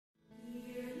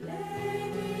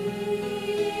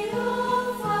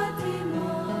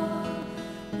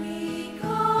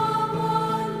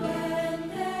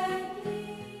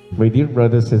My dear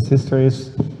brothers and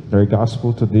sisters, in our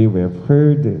gospel today we have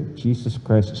heard Jesus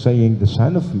Christ saying the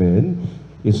Son of Man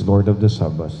is Lord of the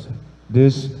Sabbath.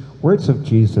 These words of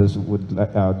Jesus would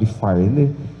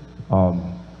define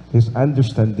his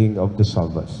understanding of the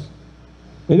Sabbath,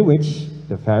 in which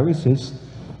the Pharisees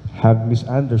have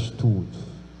misunderstood.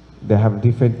 They have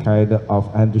different kind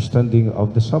of understanding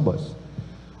of the Sabbath.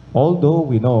 Although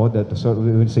we know that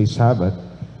when we say Sabbath,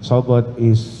 Sabbath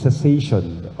is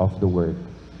cessation of the work.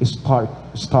 It's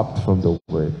stopped from the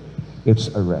work. It's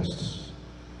a rest.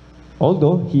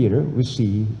 Although here we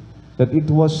see that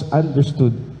it was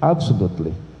understood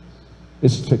absolutely,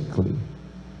 strictly.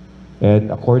 And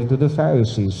according to the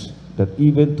Pharisees, that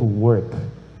even to work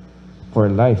for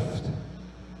life,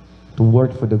 to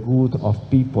work for the good of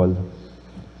people,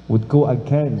 would go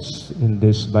against in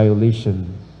this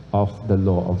violation of the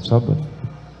law of Sabbath.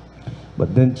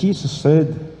 But then Jesus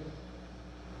said,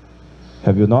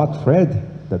 have you not read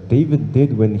that David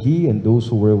did when he and those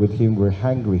who were with him were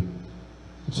hungry?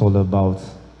 It's all about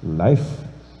life,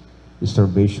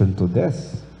 starvation to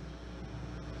death.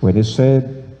 When he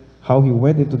said how he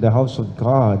went into the house of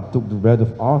God, took the bread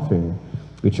of offering,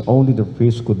 which only the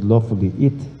priest could lawfully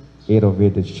eat, ate of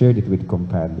it and shared it with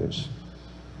companions.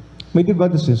 My dear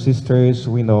brothers and sisters,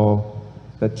 we know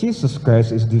that Jesus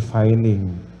Christ is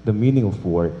defining the meaning of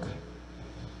work,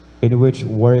 in which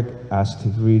work as to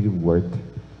really work,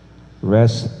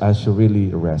 rest as to really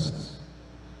rest,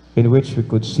 in which we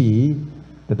could see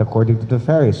that according to the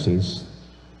Pharisees,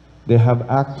 they have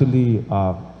actually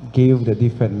gave the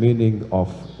different meaning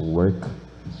of work,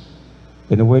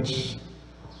 in which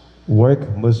work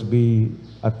must be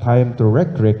a time to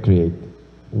recreate,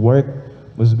 work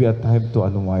must be a time to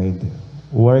unwind,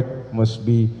 work must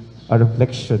be a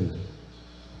reflection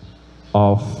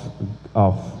of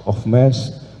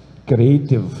man's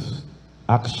creative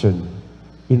action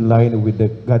in line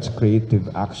with God's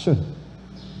creative action.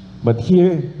 But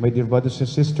here, my dear brothers and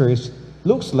sisters,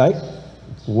 looks like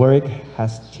work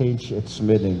has changed its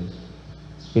meaning.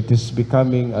 It is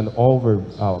becoming an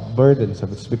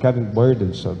burdensome. It's becoming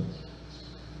burdensome.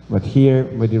 But here,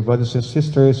 my dear brothers and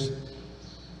sisters,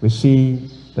 we see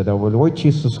that our Lord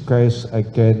Jesus Christ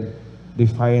again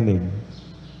defining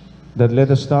that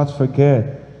let us not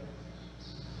forget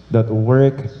that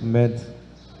work meant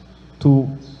to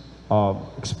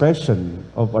expression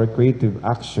of our creative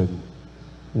action.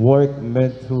 Work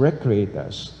meant to recreate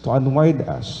us, to unwind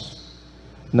us,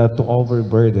 not to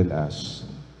overburden us.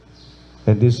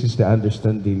 And this is the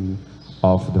understanding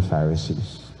of the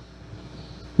Pharisees.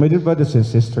 My dear brothers and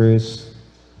sisters,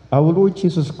 our Lord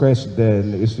Jesus Christ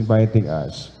then is inviting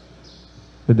us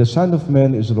that the Son of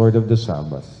Man is Lord of the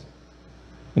Sabbath,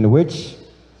 in which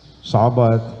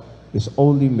Sabbath is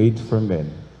only made for men,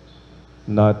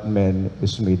 not man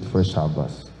is made for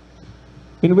Sabbath.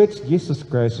 In which Jesus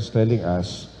Christ is telling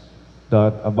us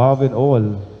that above and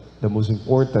all, the most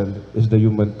important is the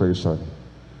human person.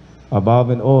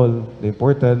 Above and all, the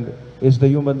important is the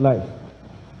human life.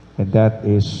 And that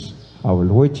is our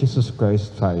Lord Jesus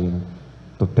Christ trying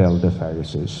to tell the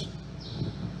Pharisees.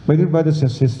 My dear brothers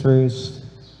and sisters,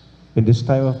 in this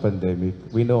time of pandemic,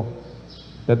 we know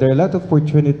that there are a lot of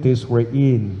opportunities we're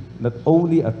in, not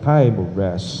only a time of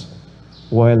rest,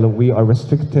 while we are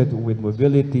restricted with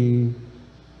mobility,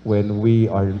 when we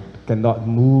cannot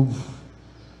move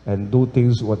and do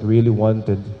things what we really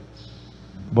wanted.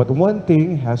 But one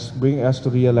thing has bring us to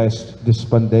realize this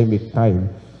pandemic time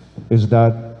is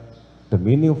that the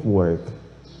meaning of work,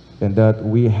 and that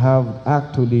we have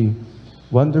actually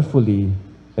wonderfully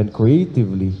and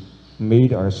creatively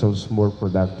made ourselves more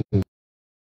productive.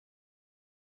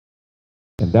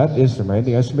 And that is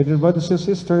reminding us, my dear brothers and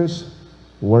sisters,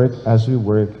 work as we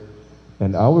work,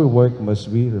 and our work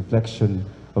must be reflection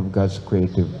of God's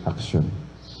creative action.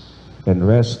 And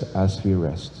rest as we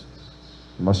rest.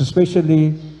 Most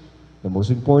especially, the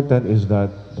most important is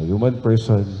that the human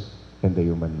person and the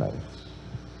human life.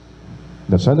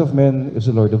 The Son of Man is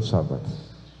the Lord of Sabbath,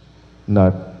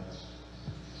 not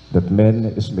that man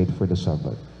is made for the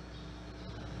Sabbath.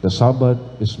 The Sabbath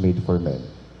is made for men,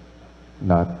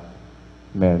 not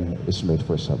man is made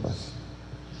for Sabbath.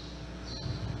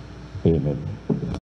 Amen.